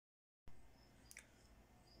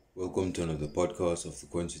Welcome to another podcast of the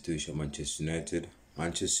Constitution Manchester United.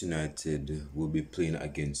 Manchester United will be playing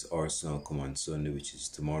against Arsenal come on Sunday, which is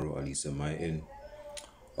tomorrow, at least on my end.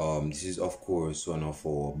 This is of course one of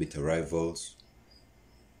our bitter rivals.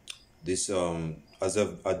 This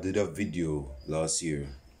I did a video last year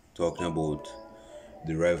talking about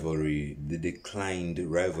the rivalry, the declined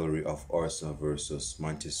rivalry of Arsenal versus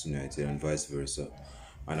Manchester United and vice versa.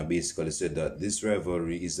 And I basically said that this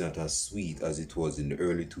rivalry is not as sweet as it was in the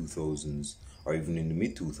early 2000s or even in the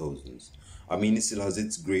mid 2000s. I mean, it still has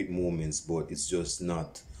its great moments, but it's just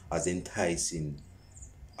not as enticing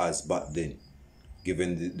as back then,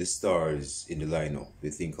 given the stars in the lineup.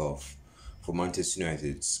 We think of, for Manchester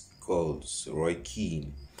United, Scholes, Roy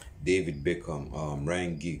Keane, David Beckham,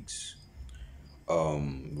 Ryan Giggs,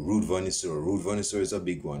 Ruud van Nistelrooy. Ruud van Nistelrooy is a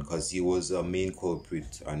big one because he was a main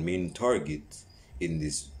culprit and main target in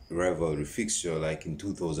this rivalry fixture, like in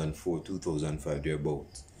 2004, 2005,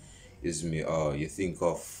 thereabout. Is me. You think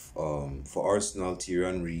of for Arsenal, Thierry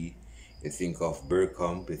Henry. You think of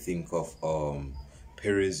Bergkamp. You think of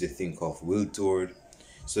Perez. You think of Wiltord.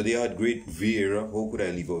 So they had great Vieira. How could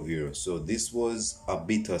I leave out Vieira? So this was a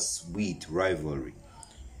bittersweet rivalry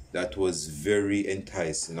that was very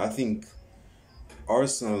enticing. I think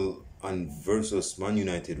Arsenal and versus Man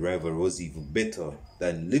United rivalry was even better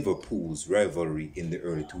than Liverpool's rivalry in the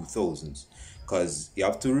early 2000s. Because you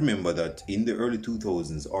have to remember that in the early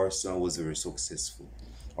 2000s, Arsenal was very successful.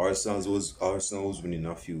 Arsenal was winning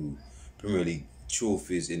a few Premier League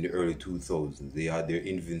trophies in the early 2000s. They had their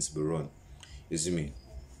invincible run. You see me?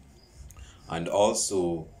 And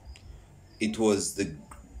also, it was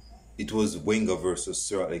Wenger versus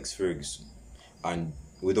Sir Alex Ferguson. And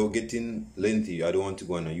without getting lengthy, I don't want to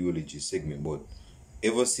go on a eulogy segment, but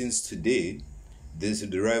ever since today,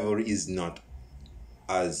 the rivalry is not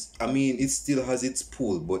as, I mean, it still has its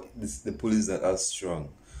pull, but the pull is not as strong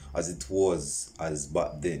as it was as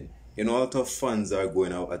back then. You know, a lot of fans are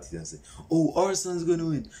going out at it and say, "Oh, Arsenal's going to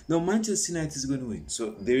win. No, Manchester United is going to win."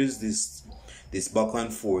 So there's this back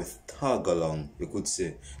and forth tag along, you could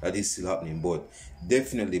say, that is still happening. But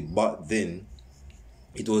definitely back then,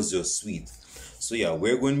 it was just sweet. So yeah,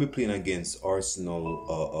 we're going to be playing against Arsenal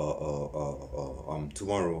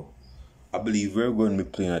tomorrow. I believe we're going to be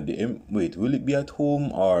playing at the wait, will it be at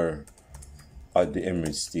home or at the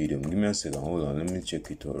Emirates Stadium? Give me a second, hold on, let me check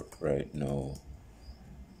it out right now.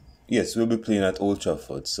 Yes, we'll be playing at Old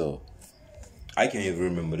Trafford. So I can't even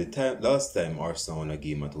remember the last time Arsenal won a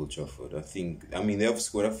game at Old Trafford. I mean they have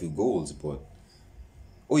scored a few goals, but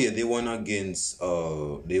oh yeah, they won against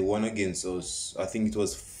us. I think it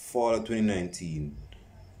was fall of 2019.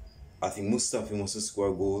 I think Mustafi must have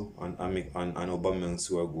scored a goal and Aubameyang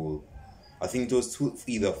scored a goal. I think it was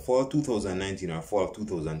either fall 2019 or fall of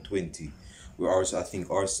 2020, where I think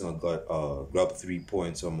Arsenal grabbed 3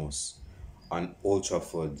 points almost on Old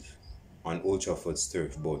Trafford's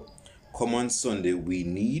turf. But come on Sunday, we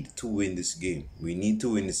need to win this game. We need to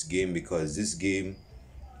win this game because this game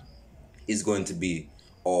is going to be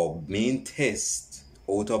our main test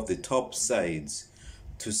out of the top sides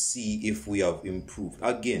to see if we have improved.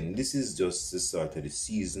 Again, this is just the start of the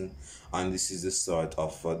season, and this is the start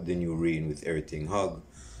of the new reign with Erik ten Hag.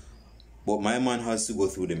 But my man has to go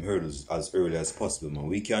through them hurdles as early as possible, man.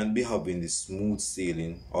 We can't be having this smooth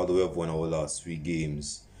sailing, although we have won our last 3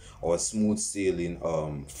 games, our smooth sailing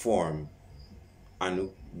form,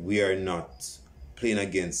 and we are not playing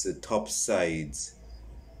against the top sides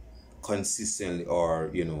consistently,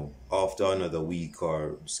 or after another week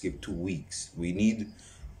or skip 2 weeks. We need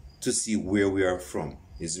to see where we are from.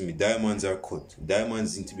 Diamonds are cut.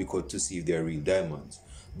 Diamonds need to be cut to see if they are real diamonds.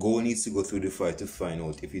 Gold needs to go through the fire to find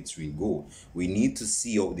out if it's real gold. We need to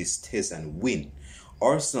see out this test and win.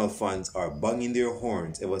 Arsenal fans are banging their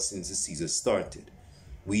horns ever since the season started.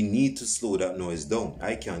 We need to slow that noise down.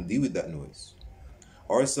 I can't deal with that noise.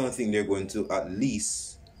 Arsenal think they're going to at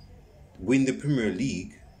least win the Premier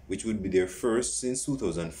League, which would be their first since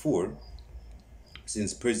 2004,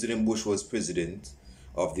 since President Bush was president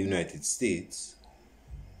of the United States,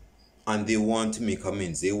 and they want to make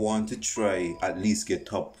amends. They want to try at least get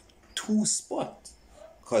top 2 spot,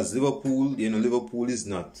 because Liverpool is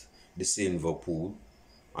not the same Liverpool,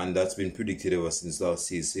 and that's been predicted ever since last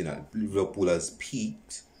season that Liverpool has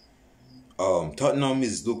peaked. Tottenham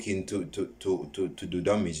is looking to do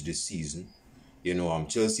damage this season.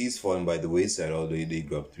 Chelsea is falling by the wayside, although they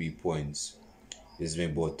grabbed 3 points.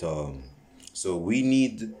 But so we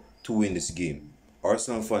need to win this game.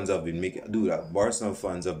 Arsenal fans have been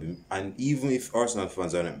and even if Arsenal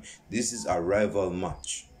fans are not, this is a rival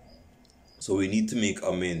match. So we need to make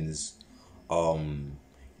amends.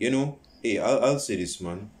 Hey, I'll say this,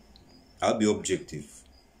 man. I'll be objective.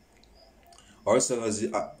 Arsenal has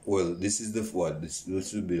well. This is the what? This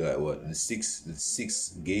will be like what the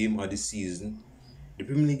sixth game of the season. The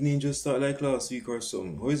Premier League didn't just start like last week or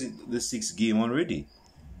something. How is it the sixth game already?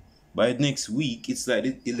 By next week, it's like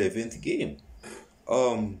the 11th game.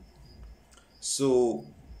 Um. So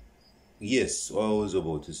yes, what I was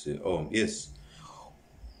about to say. Yes,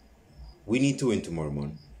 we need to win tomorrow,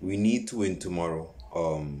 man. We need to win tomorrow.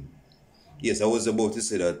 Yes, I was about to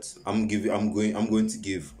say that I'm going to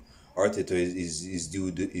give Arteta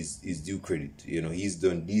his due credit. You know, he's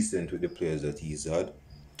done decent with the players that he's had.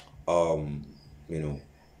 Um, you know,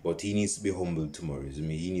 but he needs to be humble tomorrow. I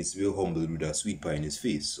mean, he needs to be humble with a sweet pie in his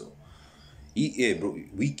face. So, yeah, bro,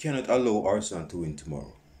 we cannot allow Arsenal to win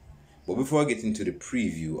tomorrow. But before I get into the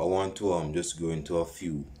preview, I want to just go into a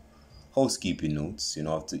few housekeeping notes. You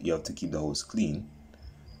know, you have to keep the house clean.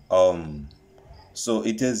 So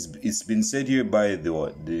it's been said here by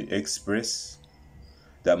the Express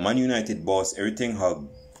that Man United boss Eric Ten Hag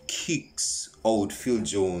kicks out Phil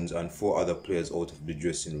Jones and four other players out of the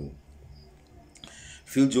dressing room.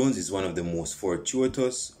 Phil Jones is one of the most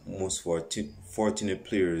fortuitous, most fortunate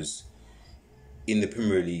players in the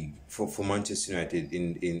Premier League for Manchester United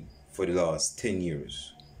in for the last 10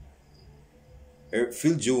 years.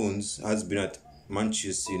 Phil Jones has been at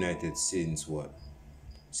Manchester United since what?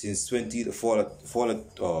 Since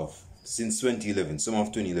 2011, summer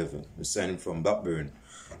of 2011. We signed from Blackburn.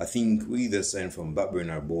 I think we either signed from Blackburn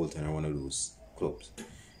or Bolton or one of those clubs.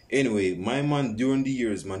 Anyway, my man, during the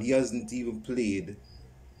years, man, he hasn't even played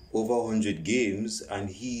over 100 games, and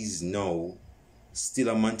he's now still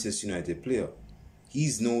a Manchester United player.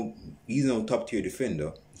 He's no top tier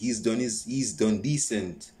defender. He's done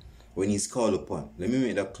decent when he's called upon. Let me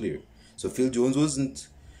make that clear. So Phil Jones wasn't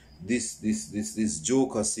this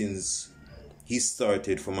joker since he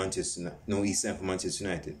started for Manchester United. No, he signed for Manchester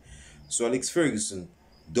United. So Alex Ferguson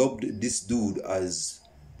dubbed this dude as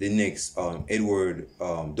the next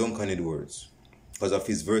Duncan Edwards because of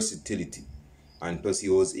his versatility, and plus he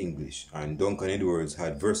was English, and Duncan Edwards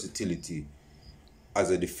had versatility as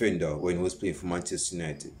a defender when he was playing for Manchester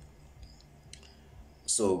United.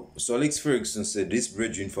 So Alex Ferguson said this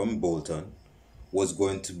brethren from Bolton was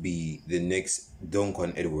going to be the next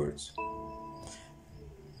Duncan Edwards.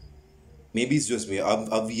 Maybe it's just me.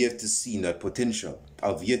 I've yet to see that potential. I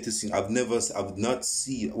haven't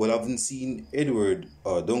seen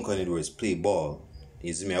Duncan Edwards play ball.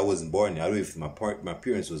 You see me, I wasn't born yet. I don't know if my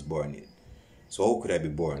parents was born yet. So how could I be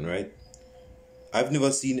born, right? I've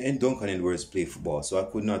never seen Duncan Edwards play football, so I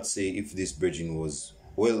could not say if this brethren was,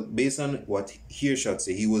 well, based on what Hearshot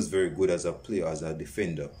say, he was very good as a player, as a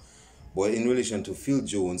defender. But in relation to Phil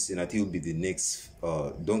Jones, saying that he'll be the next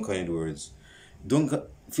Duncan Edwards,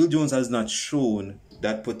 Phil Jones has not shown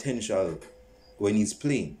that potential when he's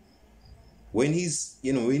playing. When he's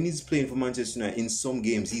playing for Manchester United, in some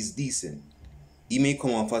games he's decent. He may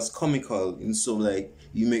come off as comical in some, like,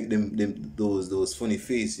 you make them those funny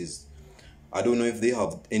faces. I don't know if they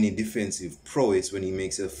have any defensive prowess when he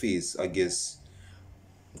makes a face. I guess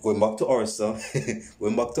going back to Arsenal,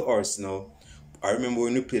 I remember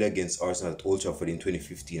when we played against Arsenal at Old Trafford in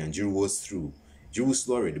 2015, and Giroud was through. Giroud was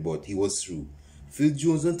slow already, but he was through. Phil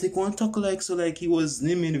Jones don't take one tackle like he was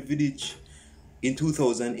naming Vidic in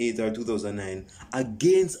 2008 or 2009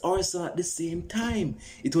 against Arsenal at the same time.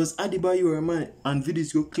 It was Adebayor, man, and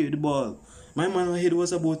Vidic go clear the ball. My man head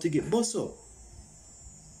was about to get bust up.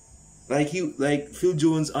 Like Phil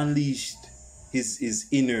Jones unleashed his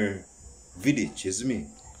inner Vidic, you see me?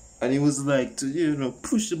 And he was like to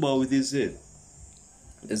push the ball with his head.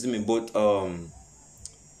 You see me? But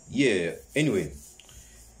yeah. Anyway,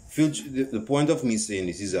 the point of me saying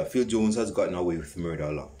this is that Phil Jones has gotten away with murder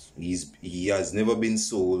a lot. He has never been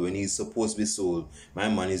sold when he's supposed to be sold. My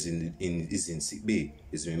man is in sick bay.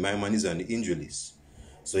 You see me? My man is on the injury list.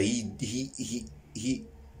 So he's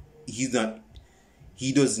not.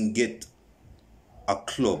 He doesn't get a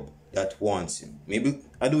club that wants him. Maybe,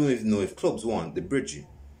 I don't even know if clubs want the bridging.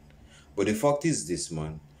 But the fact is this,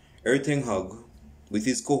 man. Eric Ten Hag, with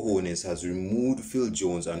his cojones, has removed Phil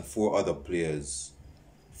Jones and four other players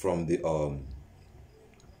from the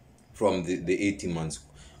 18 months.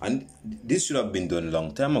 And this should have been done a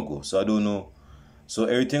long time ago. So I don't know. So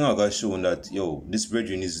Eric Ten Hag has shown that, this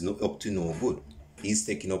brethren is up to no good. He's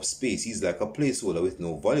taking up space. He's like a placeholder with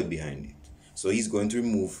no value behind it. So he's going to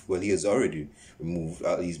remove, well, he has already removed,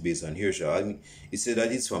 at least based on Hershaw. I mean, he said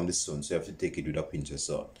that it's from the sun, so you have to take it with a pinch of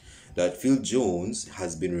salt. That Phil Jones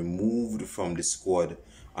has been removed from the squad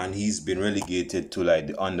and he's been relegated to like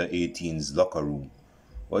the under 18s locker room.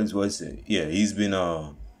 What is it? Yeah, he's been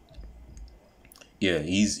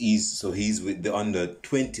he's with the under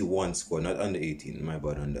 21 squad, not under 18, my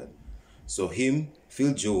bad on that. So him,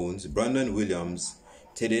 Phil Jones, Brandon Williams,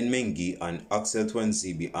 Teden Mengi, and Axel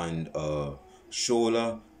Twansibi, and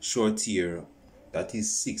Shola Shortier. That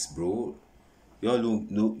is 6, bro. Y'all don't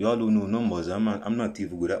know numbers. I'm not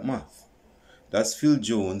even good at math. That's Phil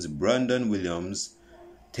Jones, Brandon Williams,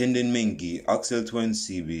 Tenden Mengi, Axel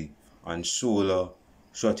Twansibi, and Shola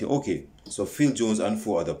Shortier. Okay, so Phil Jones and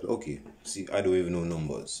 4 other players. Okay, see, I don't even know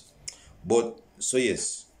numbers. But so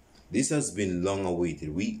yes, this has been long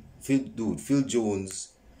awaited. Phil Jones.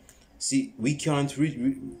 See, we can't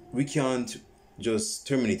just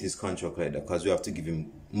terminate his contract like that because we have to give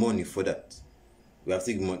him money for that. We have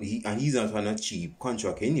to give him money, and he's not on a cheap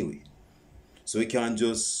contract anyway. So we can't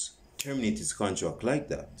just terminate his contract like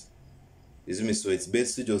that. Isn't me? So it's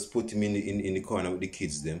best to just put him in the corner with the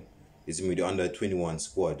kids them. Isn't me? The under 21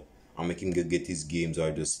 squad and make him get his games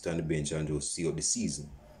or just sit on the bench and just see out the season.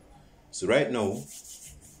 So right now,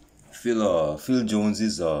 Phil Jones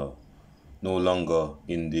is no longer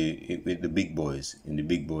with the big boys in the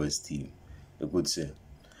big boys team, I could say.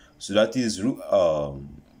 So that is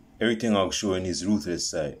everything I'm showing his ruthless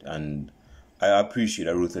side, and I appreciate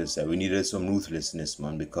that ruthless side. We needed some ruthlessness,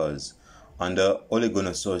 man, because under Ole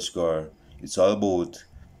Gunnar Solskjaer, it's all about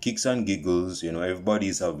kicks and giggles. You know,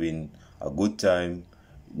 everybody's having a good time.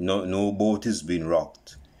 No boat is being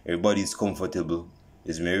rocked. Everybody's comfortable.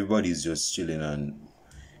 Everybody's just chilling and.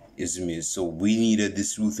 So we needed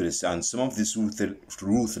this ruthless, and some of this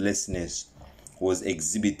ruthlessness was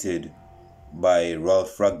exhibited by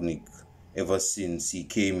Ralph Ragnick ever since he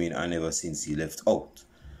came in and ever since he left out.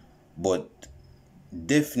 But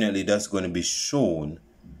definitely that's going to be shown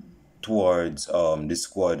towards the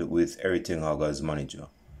squad with Erik ten Hag as manager.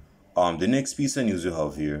 The next piece of news we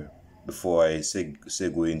have here, before I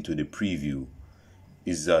segue into the preview,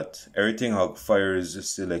 is that Erik ten Hag fires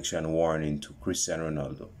selection warning to Cristiano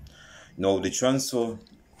Ronaldo. Now the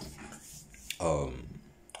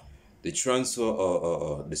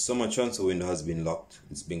summer transfer window has been locked.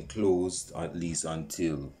 It's been closed at least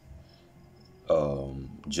until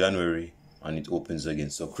January, and it opens again.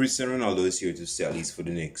 So Cristiano Ronaldo is here to stay at least for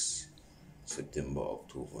the next September,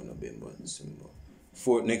 October, November, December.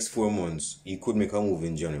 Next 4 months. He could make a move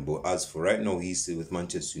in January, but as for right now, he's still with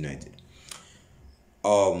Manchester United.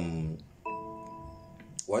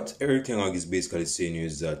 What Erik ten Hag is basically saying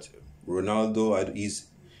is that Ronaldo,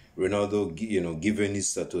 given his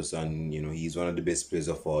status, and he's one of the best players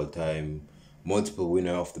of all time, multiple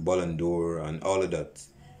winner of the Ballon d'Or and all of that.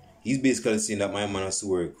 He's basically saying that my man has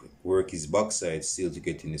to work his backside still to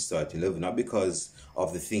get in the starting level, not because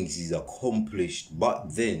of the things he's accomplished,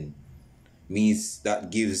 but then means that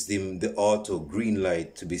gives him the auto green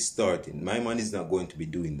light to be starting. My man is not going to be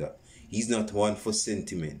doing that. He's not one for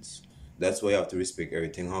sentiments. That's why you have to respect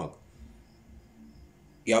Erik ten Hag.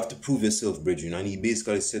 You have to prove yourself, brethren. And he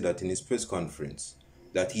basically said that in his press conference,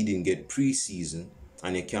 that he didn't get preseason,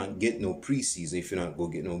 and you can't get no preseason if you're not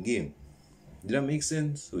going to get no game. Did that make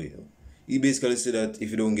sense? So, yeah. He basically said that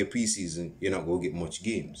if you don't get preseason, you're not going to get much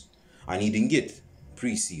games. And he didn't get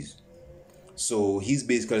preseason. So he's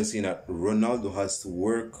basically saying that Ronaldo has to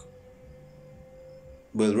work.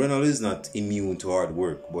 Well, Ronaldo is not immune to hard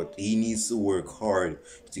work, but he needs to work hard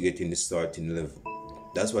to get in the starting level.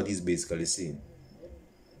 That's what he's basically saying.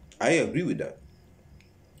 I agree with that.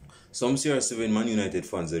 Some CR7 Man United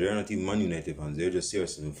fans, they're not even Man United fans, they're just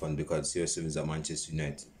CR7 fans because CR7 is at Manchester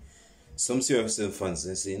United. Some CR7 fans,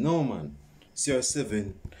 they say, no man,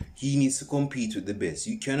 CR7, he needs to compete with the best.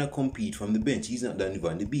 You cannot compete from the bench. He's not Danny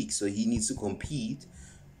Van de Beek, so he needs to compete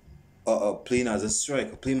playing as a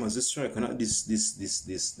striker, not this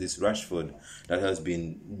Rashford that has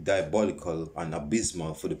been diabolical and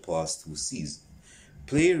abysmal for the past 2 seasons.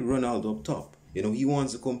 Play Ronaldo up top. He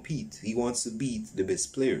wants to compete. He wants to beat the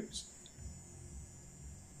best players.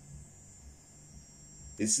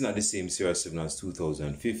 This is not the same CR7 as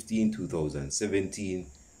 2015, 2017.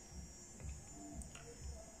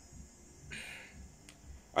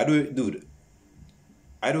 I don't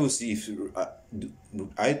see if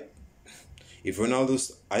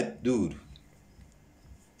Ronaldo's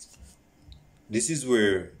this is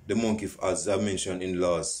where the monkey, as I mentioned in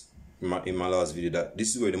my last video, that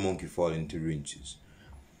this is where the monkey falls into wrenches.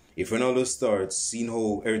 If Ronaldo starts seeing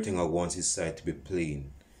how everything I wants his side to be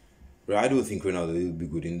playing, I don't think Ronaldo will be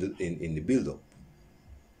good in the build-up.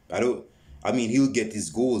 He'll get his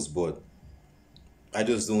goals, but I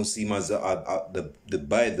just don't see him as the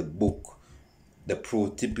by the book, the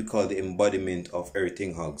prototypical, the embodiment of Erik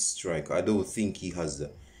ten Hag's striker. I don't think he has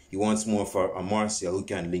that. He wants more for a Martial who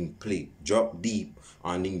can link play, drop deep,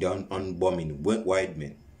 and link down on bombing wide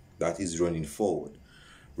men that is running forward.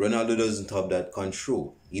 Ronaldo doesn't have that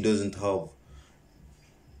control. He doesn't have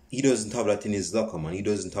he doesn't have that in his locker, man. He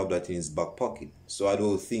doesn't have that in his back pocket. So I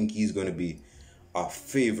don't think he's going to be a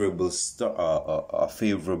favorable a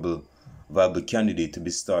favorable viable candidate to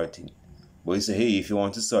be starting. But he said, hey, if you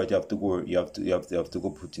want to start, you have to go. You have to go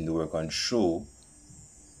put in the work and show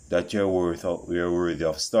that you're worthy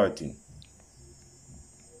of starting.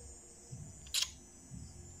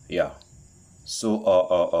 Yeah.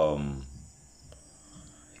 So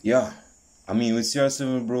yeah. I mean, with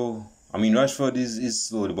CR7, bro. I mean, Rashford is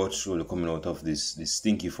slowly but surely coming out of this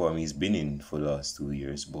stinky form he's been in for the last 2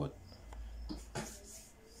 years. But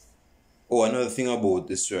oh, another thing about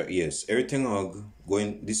this, yes, Eric Ten Hag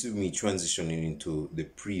going. This is me transitioning into the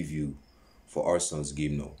preview for Arsenal's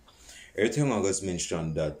game now. Eric Ten Hag has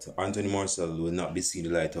mentioned that Anthony Martial will not be seeing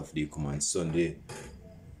the light of day come on Sunday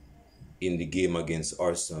in the game against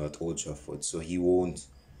Arsenal at Old Trafford, so he won't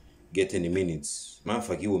get any minutes. Matter of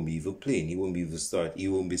fact, he won't be even playing. He won't be even start. He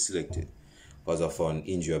won't be selected because of an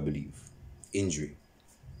injury, I believe. Injury.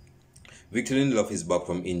 Victor Lindelof is back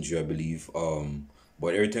from injury, I believe.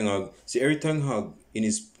 But Eric Ten Hag in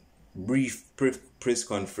his brief press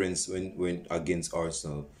conference when against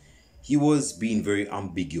Arsenal, he was being very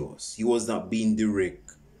ambiguous. He was not being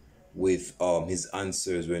direct with his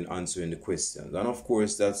answers when answering the questions, and of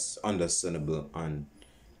course that's understandable. And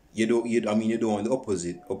you don't want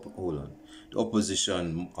the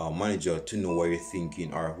opposition manager to know what you're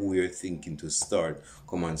thinking or who you're thinking to start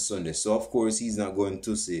come on Sunday. So of course he's not going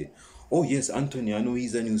to say, oh yes, Anthony, I know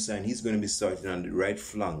he's a new sign, he's going to be starting on the right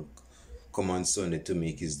flank come on Sunday to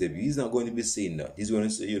make his debut. He's not going to be saying that. He's going to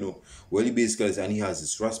say, well, he basically, and he has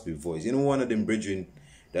this raspy voice. One of them brethren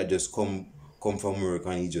that just come from work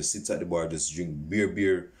and he just sits at the bar, just drink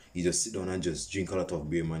beer. He just sit down and just drink a lot of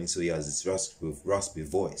beer, man. So he has this raspy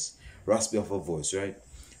voice. Raspy of a voice, right?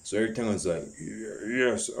 So every time I was like,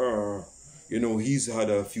 yes, he's had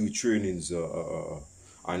a few trainings, and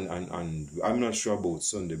I'm not sure about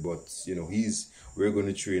Sunday, but we're going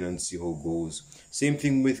to train and see how it goes. Same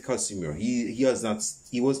thing with Casemiro. He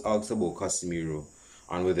was asked about Casemiro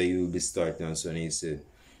and whether he will be starting on Sunday. He said,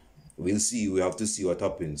 we'll see. We have to see what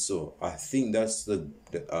happens. So I think that's a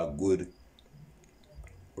good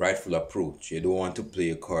rightful approach. You don't want to play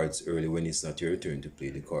your cards early when it's not your turn to play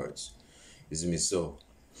the cards. Is me so?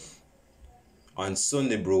 On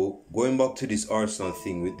Sunday, bro, going back to this Arsenal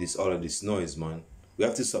thing with all of this noise, man. We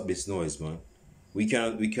have to stop this noise, man. We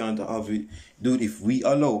can't have it. Dude, if we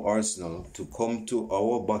allow Arsenal to come to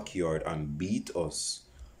our backyard and beat us,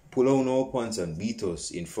 pull on our pants and beat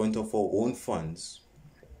us in front of our own fans,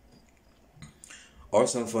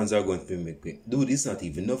 Arsenal fans are going to be making... Dude, it's not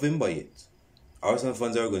even November yet. Arsenal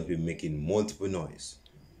fans are going to be making multiple noise.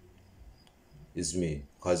 It's me.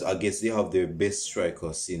 Because I guess they have their best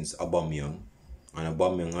striker since Aubameyang. And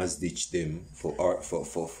Aubameyang has ditched them for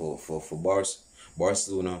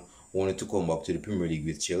Barcelona wanted to come back to the Premier League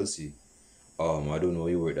with Chelsea. I don't know how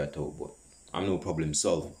you work that out, but I'm no problem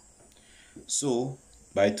solver. So,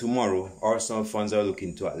 by tomorrow, Arsenal fans are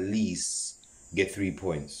looking to at least get 3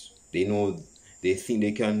 points. They think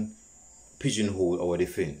they can pigeonhole our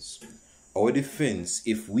defense. Our defense,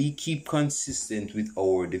 if we keep consistent with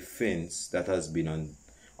our defense that has been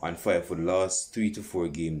on fire for the last 3 to 4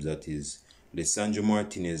 games, that is Lisandro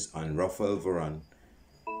Martinez and Rafael Varane,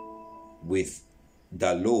 with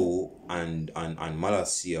Dalot and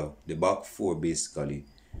Malacia, the back four basically,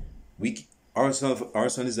 Arsenal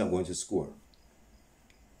is not going to score.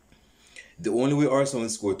 The only way Arsenal will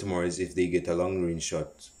score tomorrow is if they get a long range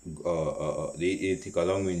shot. They take a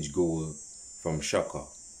long range goal from Xhaka.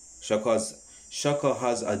 Xhaka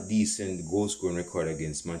has a decent goal scoring record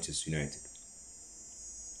against Manchester United.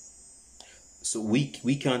 So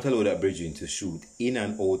we can't allow that brethren to shoot in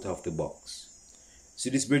and out of the box. So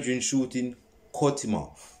this brethren shooting, cut him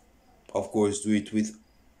off. Of course, do it with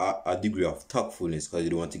a degree of tactfulness because you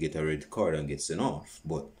don't want to get a red card and get sent off.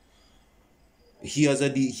 But he ups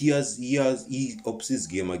his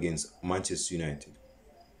game against Manchester United.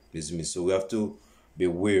 So we have to be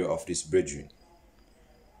aware of this brethren.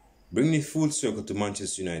 Bring it full circle to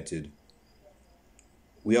Manchester United.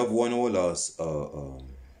 We have won our last 4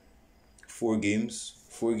 games.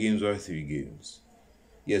 4 games or 3 games.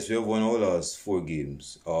 Yes, we have won our last 4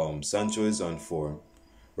 games. Sancho is on form.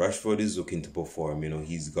 Rashford is looking to perform.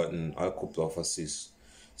 He's gotten a couple of assists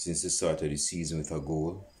since the start of the season with a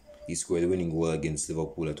goal. He scored the winning goal against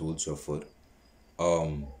Liverpool at Old Trafford.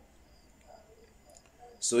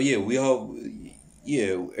 So yeah, we have...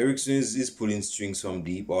 Yeah, Eriksen is pulling strings from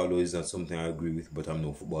deep, although it's not something I agree with, but I'm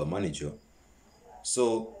no football manager.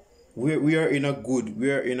 So we are in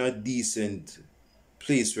a decent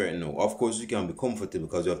place right now. Of course, we can be comfortable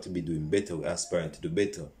because we have to be doing better. We're aspiring to do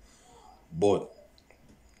better. But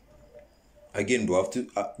Again, bro,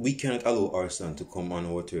 we cannot allow Arsenal to come on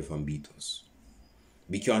our turf and beat us.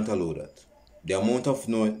 We can't allow that. The amount of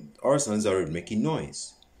noise, Arsenal is already making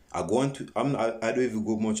noise. I go on I don't even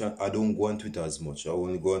go much. I don't go on Twitter as much. I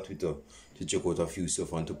only go on Twitter to check out a few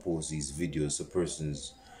stuff and to post these videos so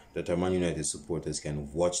persons that are Man United supporters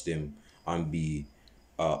can watch them and be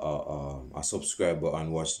a subscriber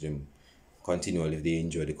and watch them continually if they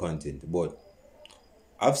enjoy the content. But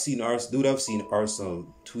I've seen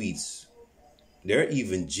Arsenal tweets. They're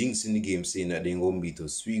even jinxing the game, saying that they're gonna beat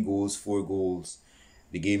us 3 goals, 4 goals.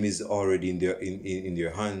 The game is already in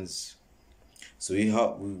their hands. So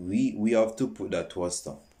we have to put that to a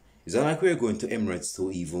stop. It's not like we're going to Emirates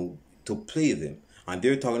to play them. And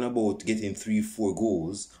they're talking about getting 3-4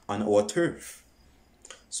 goals on our turf.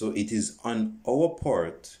 So it is on our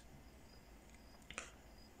part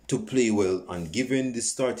to play well, and given the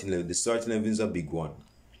starting level is a big one.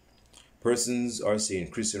 Persons are saying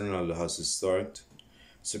Cristiano Ronaldo has to start.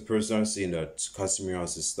 So persons are saying that Casemiro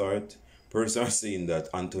has to start. Persons are saying that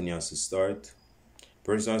Antonio has to start.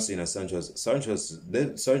 Persons are saying that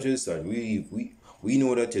Sanchez start. We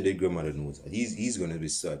know that your dead grandmother knows that he's going to be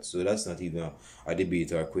start. So that's not even a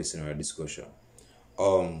debate or a question or a discussion.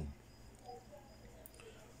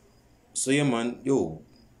 So yeah, man,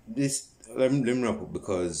 let me wrap up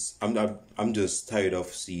because I'm just tired of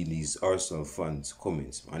seeing these Arsenal fans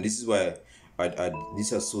comments, and this is why I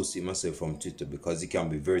disassociate myself from Twitter, because it can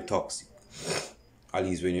be very toxic. At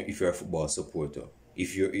least if you're a football supporter,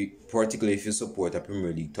 particularly if you support a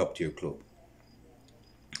Premier League top tier club.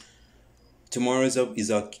 Tomorrow is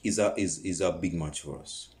a big match for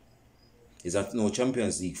us. It's no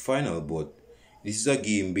Champions League final, but this is a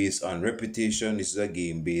game based on reputation. This is a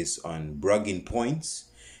game based on bragging points.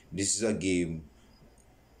 This is a game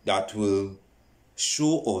that will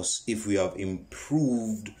show us if we have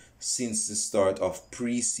improved since the start of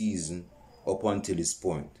pre-season up until this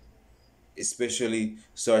point. Especially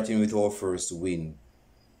starting with our first win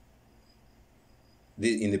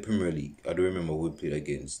in the Premier League. I don't remember who we played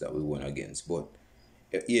against that we won against, but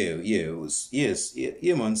it was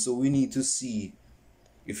man. So we need to see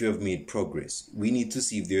if we have made progress. We need to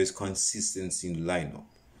see if there is consistency in the lineup.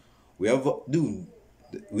 We have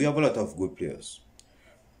a lot of good players.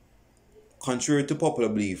 Contrary to popular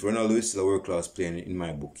belief, Ronaldo is still a world-class player in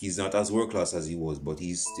my book. He's not as world-class as he was, but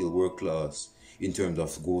he's still world-class in terms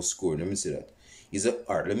of goal scoring. Let me say that.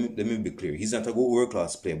 Let me be clear. He's not a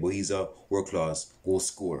world-class player, but he's a world-class goal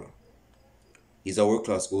scorer. He's a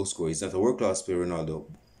world-class goal scorer. He's not a world-class player, Ronaldo,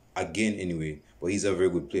 again anyway, but he's a very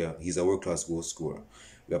good player. He's a world-class goal scorer.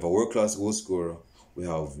 We have a world-class goal scorer. We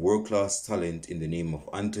have world-class talent in the name of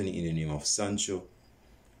Anthony, in the name of Sancho.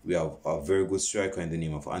 We have a very good striker in the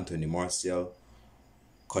name of Anthony Martial.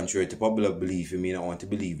 Contrary to popular belief, you may not want to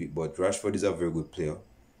believe it, but Rashford is a very good player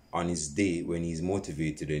on his day when he's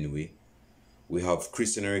motivated anyway. We have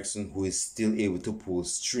Christian Eriksen, who is still able to pull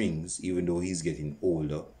strings even though he's getting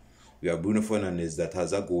older. We have Bruno Fernandes that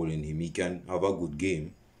has a goal in him. He can have a good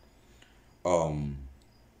game. I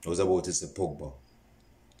was about to say Pogba.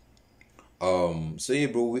 So yeah,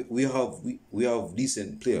 bro, we have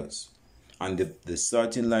decent players. And the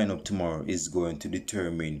starting lineup tomorrow is going to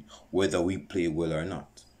determine whether we play well or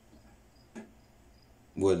not.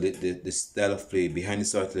 Well, the style of play behind the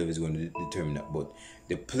starting level is going to determine that. But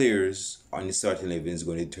the players on the starting level is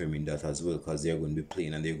going to determine that as well, because they're going to be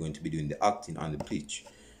playing and they're going to be doing the acting on the pitch.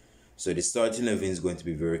 So the starting level is going to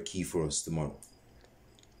be very key for us tomorrow.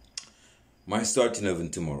 My starting 11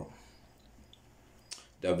 tomorrow.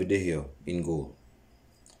 David De Gea in goal.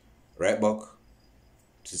 Right back,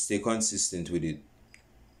 to stay consistent with it,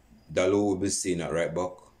 Dalot will be staying at right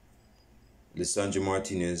back. Lisandro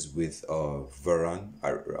Martinez with Varane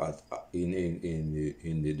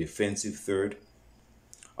in the defensive third.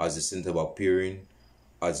 As the centre back pairing.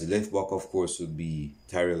 As the left back, of course, would be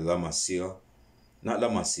Tyrell Malacia. Not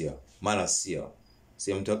Lamasia, Malacia.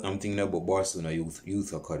 See, I'm thinking about Barcelona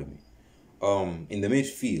Youth Academy. In the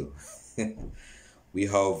midfield, we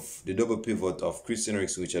have the double pivot of Christian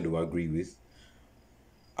Eriksen, which I do agree with.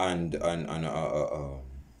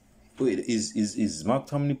 Wait, is Mark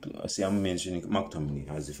Tomlin? See, I'm mentioning Mark Tomlin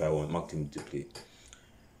as if I want Mark Tomlin to play.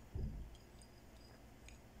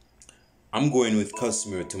 I'm going with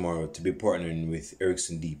Casemiro tomorrow to be partnering with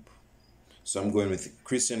Eriksen deep. So I'm going with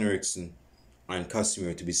Christian Eriksen and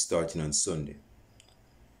Casemiro to be starting on Sunday.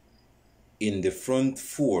 In the front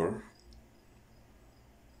four,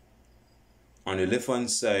 on the left hand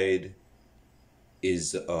side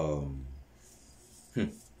is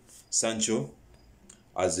Sancho.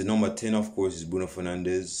 As the number 10, of course, is Bruno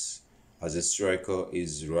Fernandes. as a striker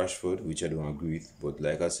is Rashford, which I don't agree with. But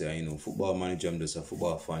like I said, you know, football manager, I'm just a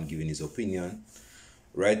football fan giving his opinion.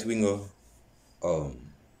 Right winger, um,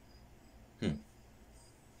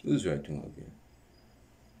 who's right winger again?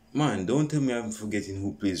 Man, don't tell me I'm forgetting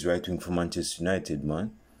who plays right wing for Manchester United,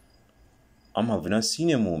 man. I'm having a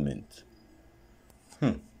senior moment.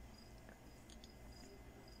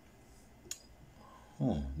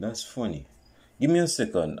 Oh, that's funny. Give me a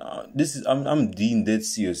second. I'm being dead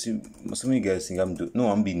serious. Some of you guys think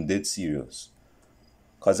I'm being dead serious.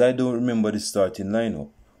 Cause I don't remember the starting lineup.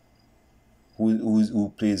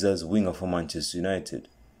 Who plays as winger for Manchester United?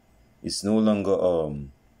 It's no longer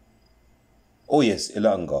Oh yes,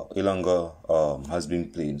 Elanga has been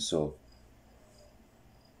playing. So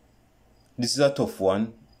this is a tough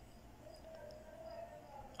one.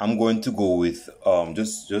 I'm going to go with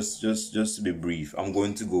just to be brief. I'm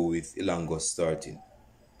going to go with Elanga starting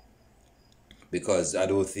because I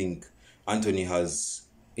don't think Anthony has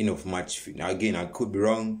enough match fit. Now, again, I could be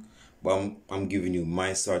wrong, but I'm giving you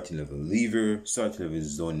my starting level. Leave your starting level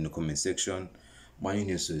is down in the comment section. My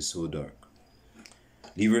Union is so dark.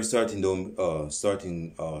 Leave your starting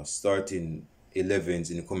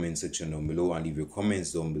 11s in the comment section down below and leave your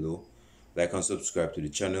comments down below. Like and subscribe to the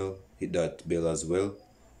channel. Hit that bell as well.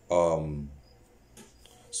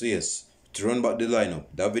 So yes, to run back the lineup,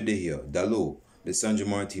 David De Gea, Dalot, Lisandro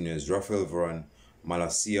Martinez, Rafael Varane,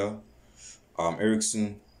 Malacia,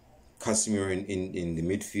 Ericsson, Casemiro in the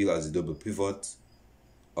midfield as a double pivot.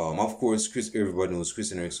 Of course, everybody knows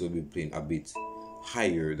Christian Eriksen will be playing a bit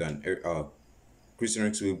higher than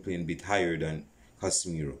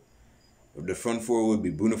Casemiro. The front four will be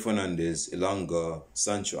Bruno Fernandes, Elanga,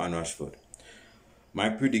 Sancho, and Rashford. My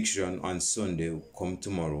prediction on Sunday, come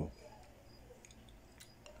tomorrow,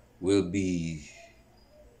 will be...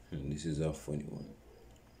 this is a funny one.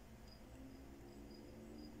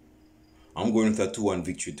 I'm going with a 2-1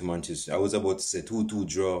 victory to Manchester. I was about to say 2-2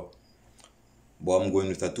 draw, but I'm going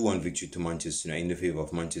with a 2-1 victory to Manchester United in the favor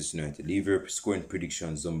of Manchester United. Leave your scoring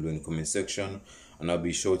predictions down below in the comment section, and I'll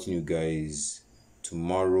be shouting you guys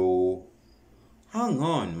tomorrow. Hang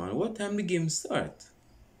on, man. What time the game start?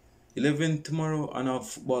 11 tomorrow, and a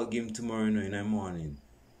football game tomorrow in the morning.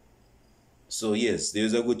 So yes,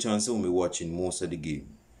 there's a good chance I'll be watching most of the game.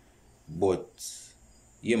 But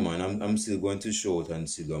yeah, man, I'm still going to shout and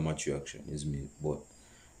still do a match reaction, is me. But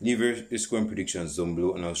leave your scoring predictions down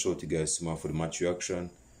below, and I'll show you guys tomorrow for the match reaction.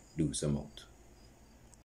 Do some out.